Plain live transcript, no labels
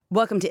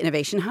Welcome to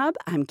Innovation Hub.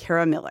 I'm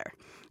Kara Miller.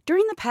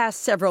 During the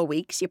past several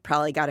weeks, you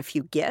probably got a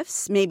few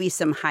gifts, maybe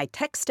some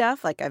high-tech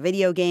stuff like a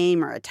video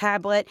game or a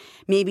tablet,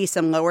 maybe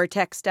some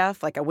lower-tech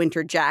stuff like a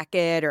winter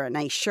jacket or a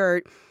nice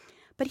shirt.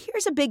 But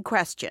here's a big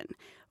question.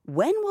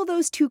 When will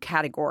those two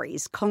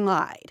categories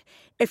collide?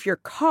 If your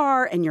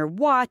car and your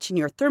watch and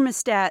your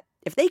thermostat,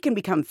 if they can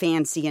become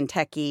fancy and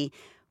techy,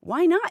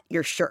 why not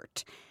your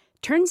shirt?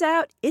 Turns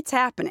out it's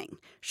happening.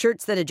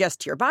 Shirts that adjust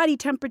to your body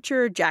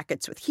temperature,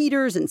 jackets with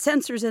heaters and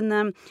sensors in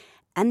them.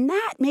 And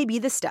that may be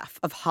the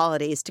stuff of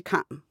holidays to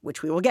come,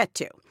 which we will get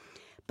to.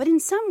 But in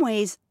some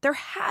ways, there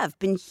have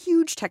been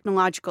huge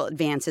technological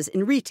advances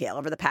in retail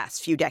over the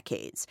past few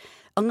decades.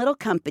 A little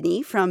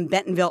company from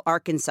Bentonville,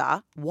 Arkansas,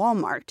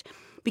 Walmart,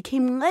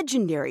 became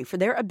legendary for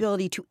their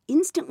ability to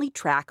instantly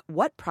track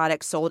what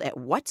products sold at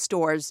what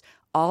stores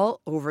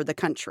all over the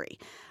country.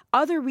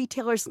 Other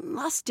retailers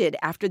lusted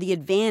after the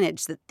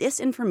advantage that this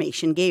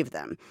information gave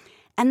them.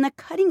 And the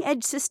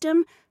cutting-edge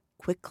system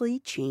quickly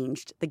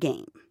changed the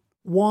game.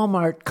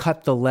 Walmart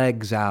cut the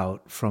legs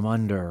out from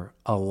under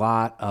a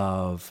lot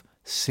of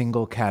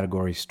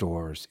single-category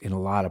stores in a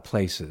lot of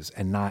places,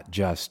 and not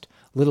just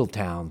little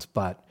towns,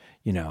 but,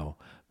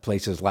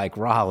 places like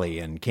Raleigh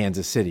and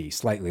Kansas City,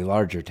 slightly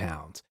larger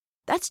towns.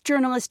 That's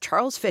journalist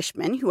Charles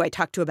Fishman, who I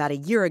talked to about a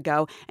year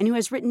ago, and who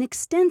has written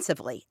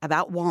extensively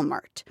about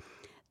Walmart.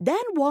 Then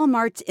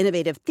Walmart's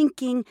innovative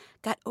thinking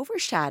got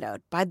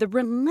overshadowed by the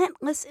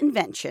relentless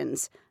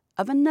inventions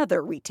of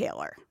another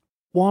retailer.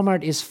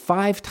 Walmart is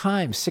 5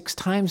 times, 6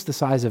 times the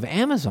size of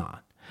Amazon.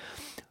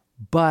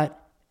 But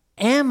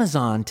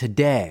Amazon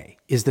today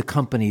is the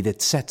company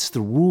that sets the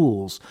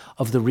rules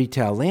of the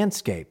retail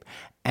landscape.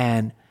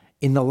 And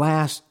in the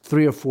last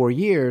 3 or 4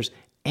 years,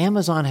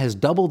 Amazon has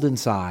doubled in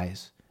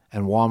size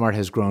and Walmart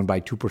has grown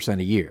by 2%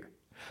 a year.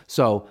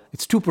 So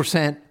it's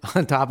 2%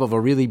 on top of a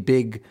really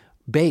big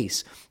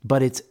base.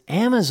 But it's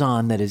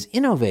Amazon that is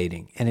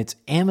innovating, and it's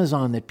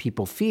Amazon that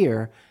people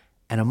fear.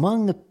 And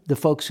among the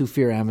folks who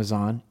fear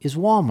Amazon is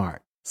Walmart.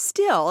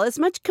 Still, as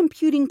much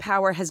computing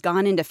power has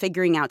gone into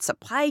figuring out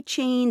supply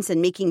chains and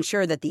making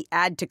sure that the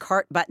Add to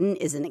Cart button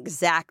is in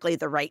exactly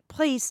the right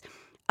place,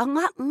 a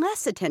lot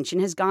less attention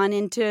has gone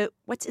into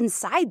what's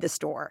inside the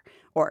store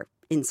or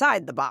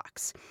inside the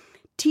box.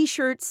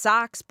 T-shirts,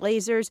 socks,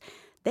 blazers,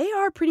 they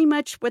are pretty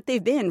much what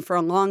they've been for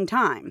a long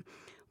time,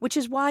 which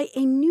is why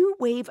a new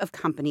wave of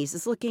companies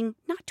is looking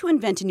not to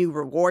invent a new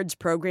rewards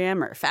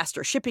program or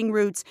faster shipping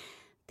routes.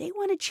 They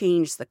want to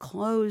change the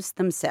clothes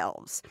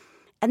themselves.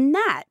 And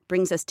that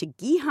brings us to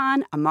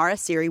Gihan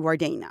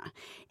Amarasiri-Wardena.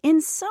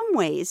 In some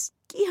ways,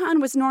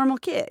 Gihan was a normal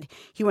kid.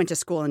 He went to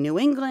school in New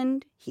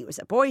England, he was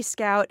a Boy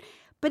Scout,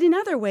 but in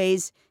other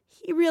ways,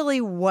 he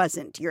really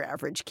wasn't your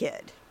average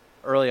kid.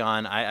 Early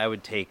on, I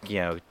would take,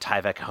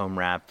 Tyvek home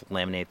wrap,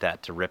 laminate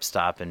that to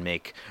ripstop and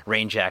make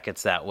rain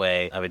jackets that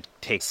way. I would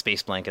take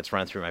space blankets,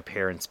 run through my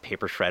parents'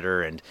 paper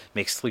shredder and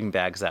make sleeping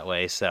bags that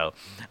way. So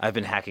I've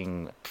been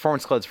hacking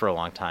performance clothes for a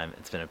long time.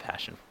 It's been a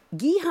passion.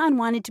 Gihan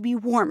wanted to be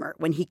warmer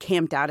when he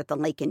camped out at the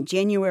lake in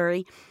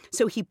January,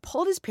 so he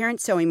pulled his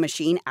parents' sewing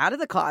machine out of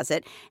the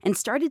closet and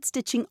started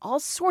stitching all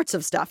sorts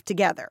of stuff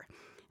together.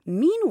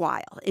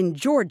 Meanwhile, in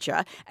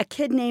Georgia, a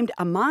kid named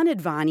Aman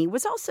Advani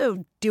was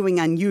also doing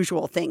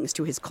unusual things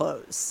to his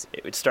clothes.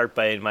 It would start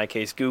by, in my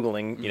case,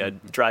 Googling,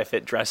 dry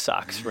fit dress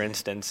socks, for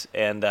instance,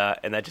 and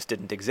that just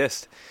didn't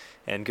exist.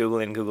 And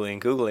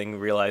Googling,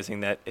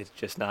 realizing that it's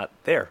just not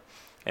there.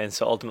 And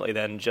so ultimately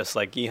then, just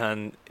like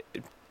Gihan,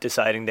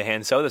 deciding to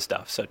hand sew the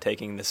stuff. So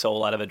taking the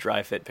sole out of a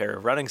dry fit pair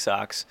of running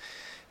socks,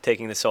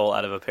 taking the sole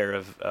out of a pair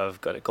of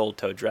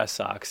gold-toed dress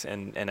socks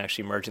and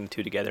actually merging the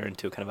two together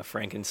into kind of a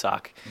Franken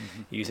sock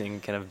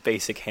using kind of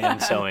basic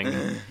hand sewing.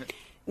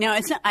 Now,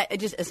 it's not,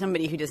 just as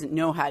somebody who doesn't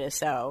know how to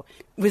sew,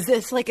 was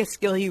this like a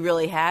skill you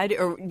really had,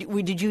 or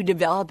did you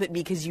develop it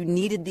because you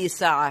needed these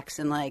socks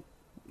and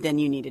then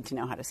you needed to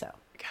know how to sew?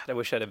 God, I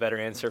wish I had a better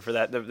answer for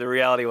that. The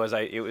reality was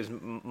it was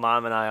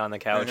Mom and I on the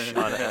couch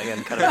on,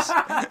 again, kind of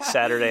a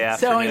Saturday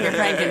afternoon. Sewing your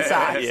Franken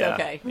socks, yeah,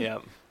 okay. Yeah.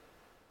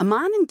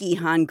 Aman and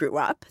Gihan grew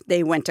up.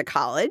 They went to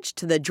college,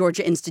 to the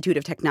Georgia Institute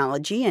of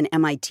Technology and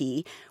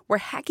MIT, where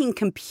hacking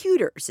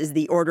computers is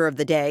the order of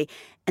the day,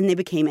 and they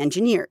became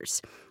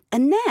engineers.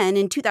 And then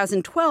in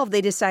 2012, they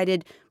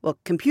decided, well,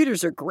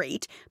 computers are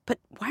great, but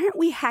why aren't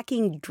we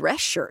hacking dress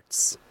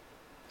shirts?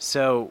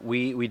 So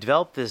we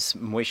developed this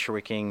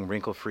moisture-wicking,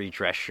 wrinkle-free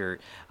dress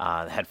shirt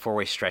that had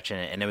 4-way stretch in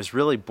it, and it was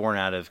really born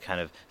out of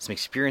kind of some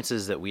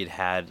experiences that we'd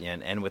had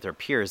and with our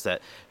peers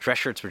that dress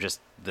shirts were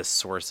just the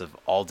source of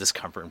all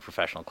discomfort in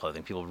professional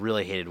clothing. People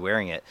really hated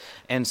wearing it.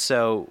 And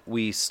so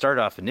we started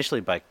off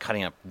initially by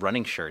cutting up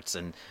running shirts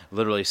and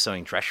literally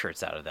sewing dress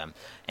shirts out of them.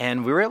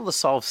 And we were able to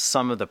solve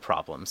some of the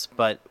problems,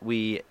 but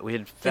we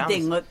had found... Did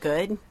they look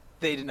good?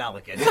 They did not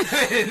look good.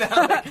 They did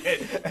not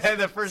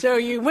look good. So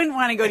you wouldn't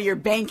want to go to your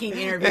banking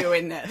interview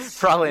in this?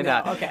 Probably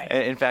not.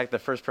 Okay. In fact, the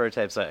first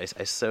prototypes, I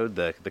sewed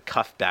the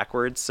cuff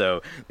backwards,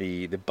 so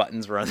the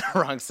buttons were on the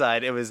wrong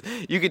side.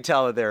 You could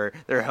tell that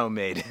they're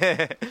homemade.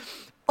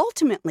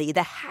 Ultimately,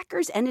 the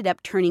hackers ended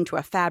up turning to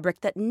a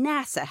fabric that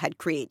NASA had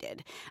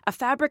created, a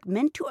fabric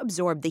meant to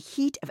absorb the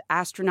heat of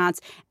astronauts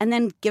and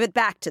then give it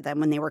back to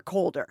them when they were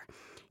colder.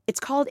 It's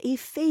called a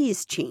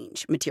phase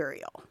change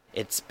material.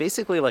 It's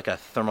basically like a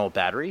thermal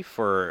battery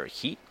for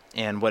heat.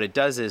 And what it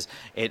does is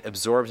it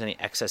absorbs any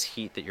excess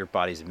heat that your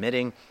body's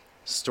emitting,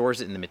 stores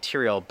it in the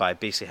material by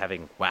basically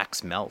having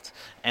wax melt.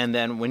 And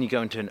then when you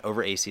go into an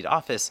over-AC'd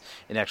office,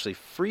 it actually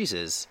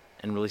freezes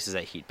and releases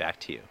that heat back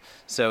to you.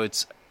 So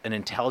it's an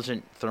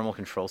intelligent thermal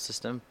control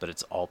system, but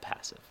it's all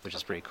passive, which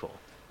is pretty cool.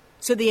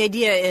 So the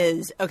idea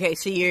is, okay,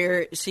 so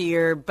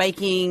you're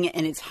biking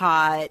and it's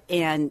hot,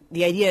 and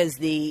the idea is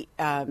the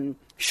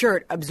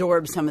shirt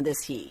absorbs some of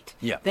this heat.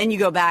 Yeah. Then you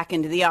go back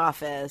into the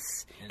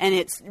office, and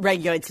it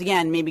regulates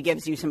again, maybe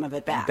gives you some of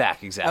it back.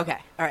 Back, exactly.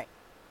 Okay, all right.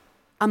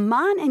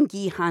 Aman and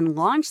Gihan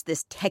launched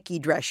this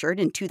techie dress shirt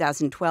in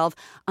 2012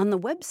 on the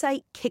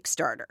website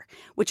Kickstarter,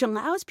 which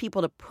allows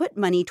people to put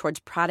money towards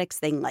products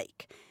they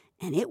like.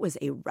 And it was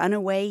a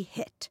runaway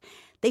hit.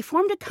 They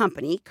formed a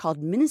company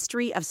called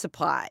Ministry of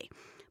Supply.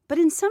 But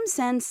in some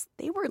sense,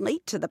 they were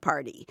late to the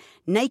party.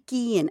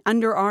 Nike and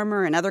Under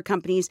Armour and other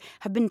companies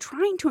have been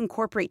trying to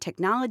incorporate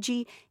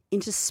technology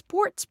into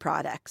sports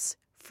products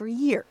for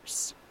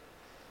years.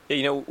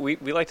 Yeah, we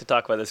like to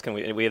talk about this.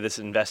 We have this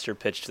investor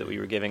pitch that we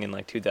were giving in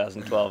like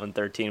 2012 and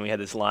 13. We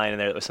had this line in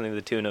there that was something to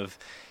the tune of,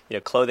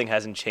 clothing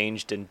hasn't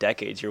changed in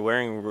decades. You're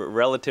wearing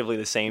relatively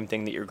the same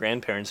thing that your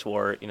grandparents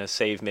wore,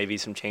 save maybe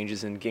some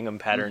changes in gingham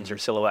patterns or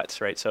silhouettes,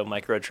 right? So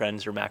micro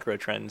trends or macro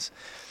trends.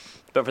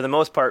 But for the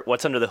most part,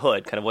 what's under the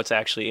hood, kind of what's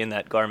actually in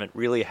that garment,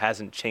 really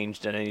hasn't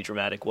changed in any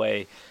dramatic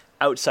way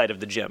outside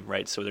of the gym,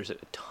 right? So there's a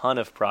ton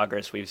of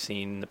progress we've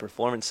seen in the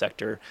performance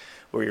sector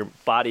where your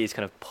body is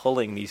kind of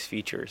pulling these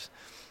features.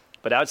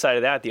 But outside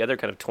of that, the other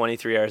kind of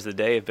 23 hours of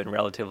the day have been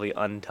relatively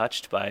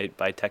untouched by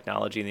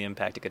technology and the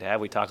impact it could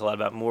have. We talk a lot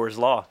about Moore's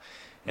Law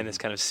and this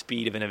kind of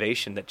speed of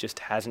innovation that just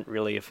hasn't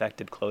really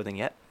affected clothing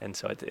yet. And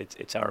so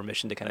it's our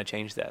mission to kind of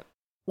change that.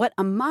 What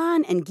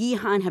Aman and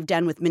Gihan have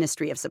done with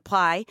Ministry of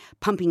Supply,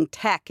 pumping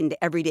tech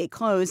into everyday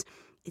clothes,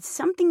 is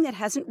something that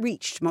hasn't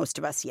reached most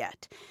of us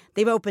yet.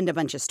 They've opened a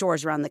bunch of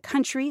stores around the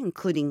country,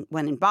 including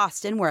one in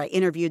Boston where I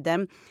interviewed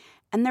them.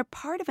 And they're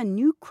part of a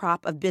new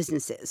crop of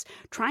businesses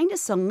trying to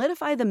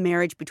solidify the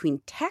marriage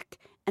between tech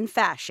and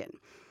fashion.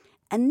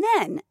 And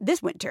then,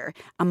 this winter,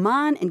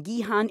 Aman and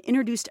Gihan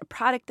introduced a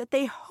product that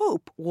they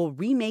hope will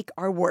remake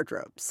our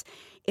wardrobes.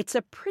 It's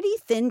a pretty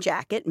thin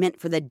jacket meant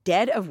for the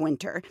dead of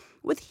winter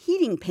with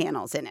heating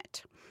panels in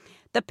it.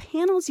 The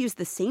panels use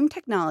the same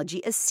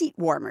technology as seat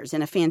warmers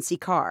in a fancy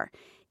car.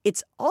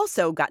 It's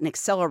also got an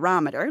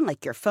accelerometer,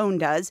 like your phone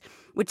does,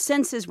 which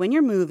senses when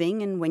you're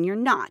moving and when you're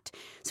not.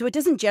 So it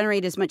doesn't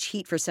generate as much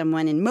heat for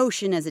someone in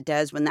motion as it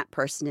does when that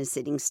person is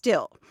sitting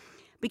still.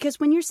 Because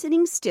when you're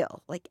sitting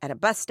still, like at a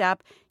bus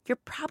stop, you're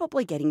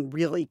probably getting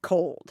really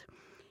cold.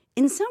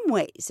 In some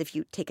ways, if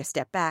you take a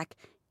step back,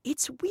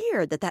 it's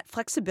weird that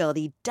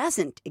flexibility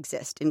doesn't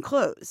exist in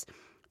clothes.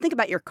 Think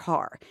about your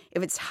car.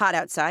 If it's hot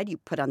outside, you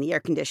put on the air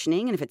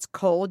conditioning, and if it's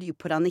cold, you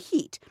put on the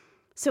heat.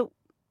 So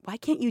why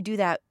can't you do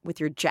that with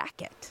your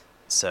jacket?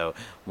 So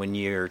when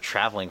you're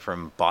traveling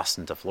from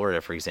Boston to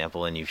Florida, for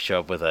example, and you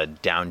show up with a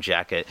down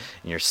jacket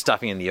and you're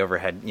stuffing in the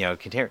overhead,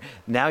 container,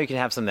 now you can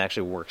have something that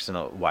actually works in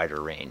a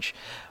wider range.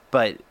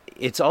 But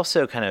it's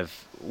also kind of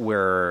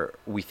where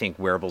we think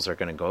wearables are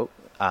going to go.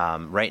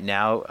 Right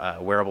now,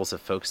 wearables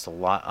have focused a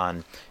lot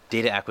on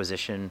data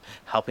acquisition,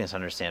 helping us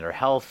understand our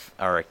health,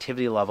 our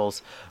activity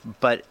levels,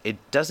 but it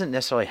doesn't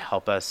necessarily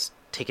help us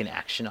take an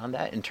action on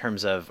that in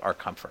terms of our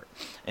comfort.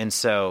 And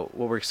so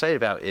what we're excited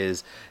about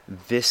is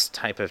this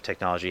type of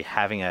technology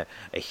having a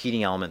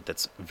heating element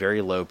that's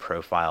very low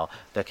profile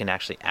that can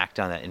actually act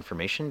on that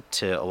information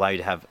to allow you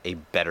to have a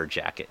better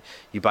jacket.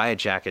 You buy a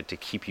jacket to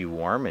keep you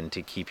warm and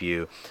to keep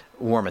you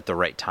warm at the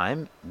right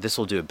time. This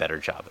will do a better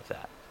job of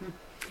that.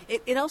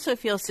 It also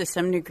feels to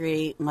some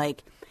degree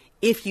like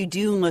if you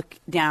do look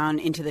down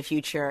into the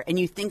future and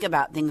you think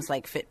about things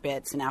like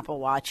Fitbits and Apple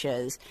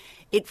Watches,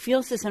 it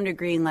feels to some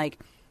degree like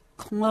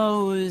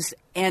clothes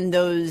and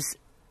those,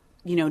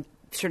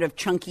 sort of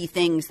chunky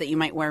things that you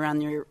might wear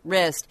around your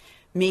wrist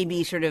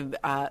maybe sort of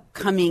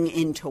coming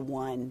into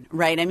one,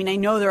 right? I mean, I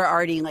know there are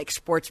already like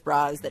sports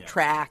bras that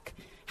track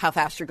how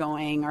fast you're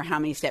going or how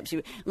many steps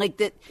you like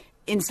that.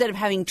 Instead of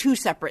having two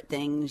separate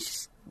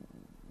things,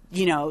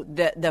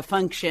 the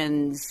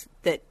functions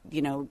that,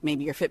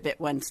 maybe your Fitbit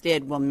once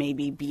did will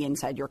maybe be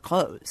inside your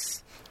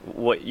clothes.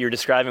 What you're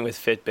describing with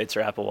Fitbits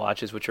or Apple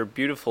Watches, which are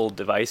beautiful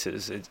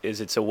devices,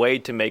 it's a way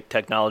to make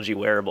technology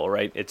wearable,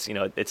 right?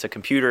 It's a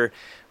computer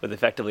with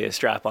effectively a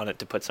strap on it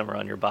to put somewhere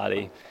on your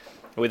body.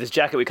 With this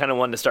jacket, we kind of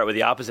wanted to start with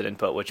the opposite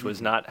input, which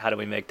was not how do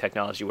we make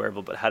technology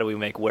wearable, but how do we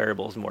make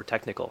wearables more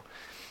technical.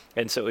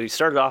 And so we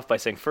started off by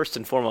saying, first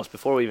and foremost,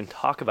 before we even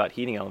talk about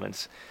heating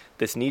elements,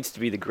 this needs to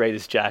be the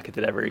greatest jacket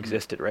that ever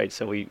existed, right?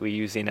 So we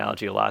use the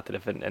analogy a lot that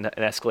if an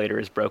escalator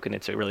is broken,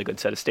 it's a really good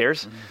set of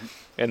stairs,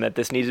 and that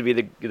this needs to be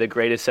the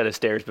greatest set of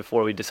stairs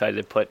before we decided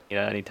to put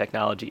any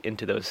technology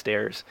into those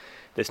stairs.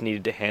 This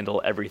needed to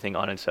handle everything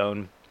on its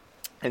own.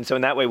 And so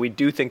in that way, we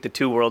do think the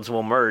two worlds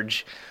will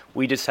merge.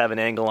 We just have an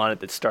angle on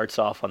it that starts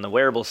off on the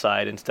wearable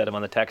side instead of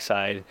on the tech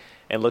side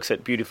and looks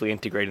at beautifully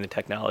integrating the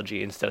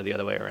technology instead of the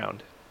other way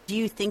around. Do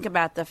you think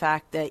about the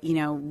fact that,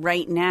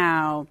 right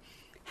now,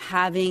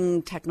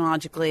 having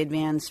technologically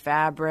advanced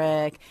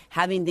fabric,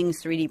 having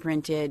things 3D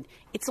printed,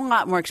 it's a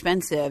lot more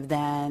expensive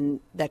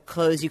than the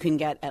clothes you can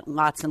get at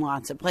lots and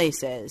lots of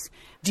places.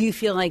 Do you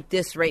feel like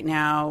this right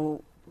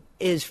now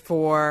is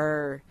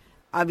for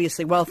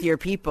obviously wealthier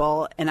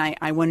people, and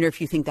I wonder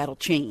if you think that'll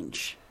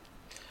change?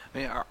 I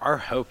mean, our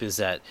hope is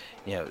that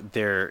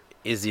there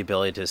is the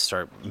ability to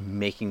start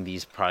making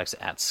these products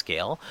at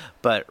scale,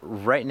 but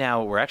right now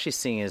what we're actually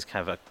seeing is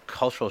kind of a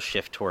cultural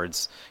shift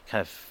towards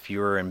kind of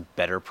fewer and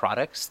better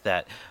products.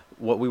 That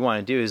what we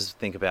want to do is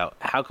think about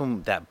how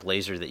can that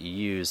blazer that you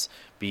use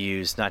be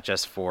used not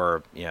just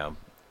for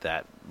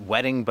that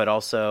wedding, but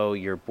also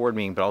your board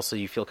meeting, but also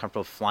you feel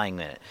comfortable flying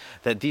in it.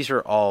 That these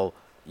are all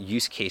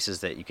use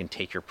cases that you can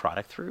take your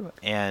product through,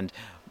 and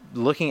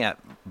looking at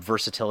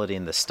versatility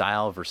in the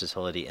style,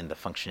 versatility in the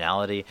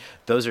functionality,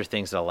 those are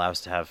things that allow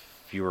us to have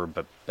fewer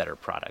but better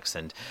products.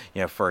 And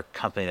for a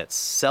company that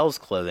sells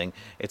clothing,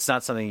 it's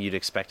not something you'd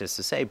expect us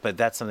to say, but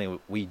that's something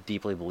we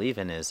deeply believe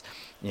in. Is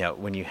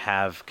when you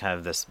have kind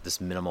of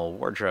this minimal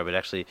wardrobe, it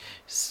actually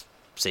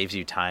saves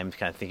you time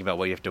kind of thinking about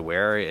what you have to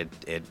wear.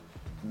 It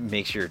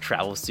makes your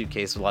travel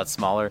suitcase a lot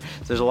smaller.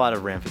 So there's a lot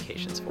of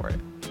ramifications for it.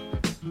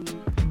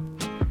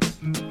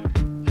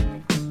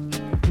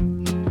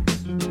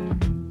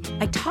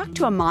 I talked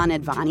to Aman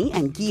Advani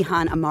and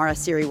Gihan Amara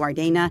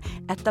Siriwardena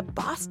at the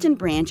Boston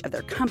branch of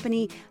their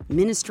company,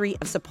 Ministry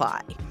of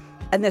Supply.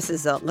 And this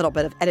is a little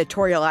bit of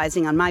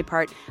editorializing on my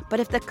part, but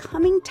if the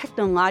coming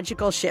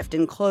technological shift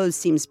in clothes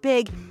seems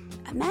big,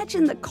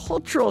 imagine the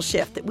cultural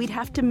shift that we'd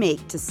have to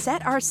make to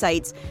set our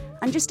sights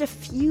on just a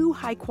few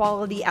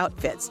high-quality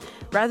outfits,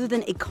 rather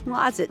than a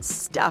closet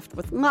stuffed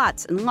with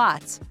lots and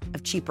lots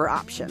of cheaper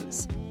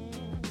options.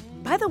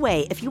 By the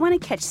way, if you want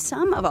to catch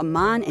some of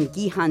Aman and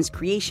Gihan's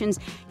creations,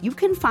 you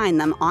can find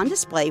them on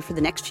display for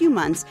the next few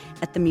months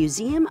at the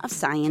Museum of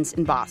Science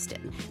in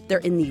Boston. They're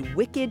in the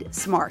Wicked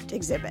Smart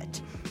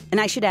exhibit.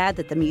 And I should add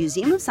that the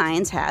Museum of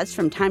Science has,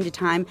 from time to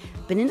time,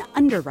 been an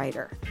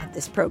underwriter of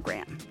this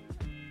program.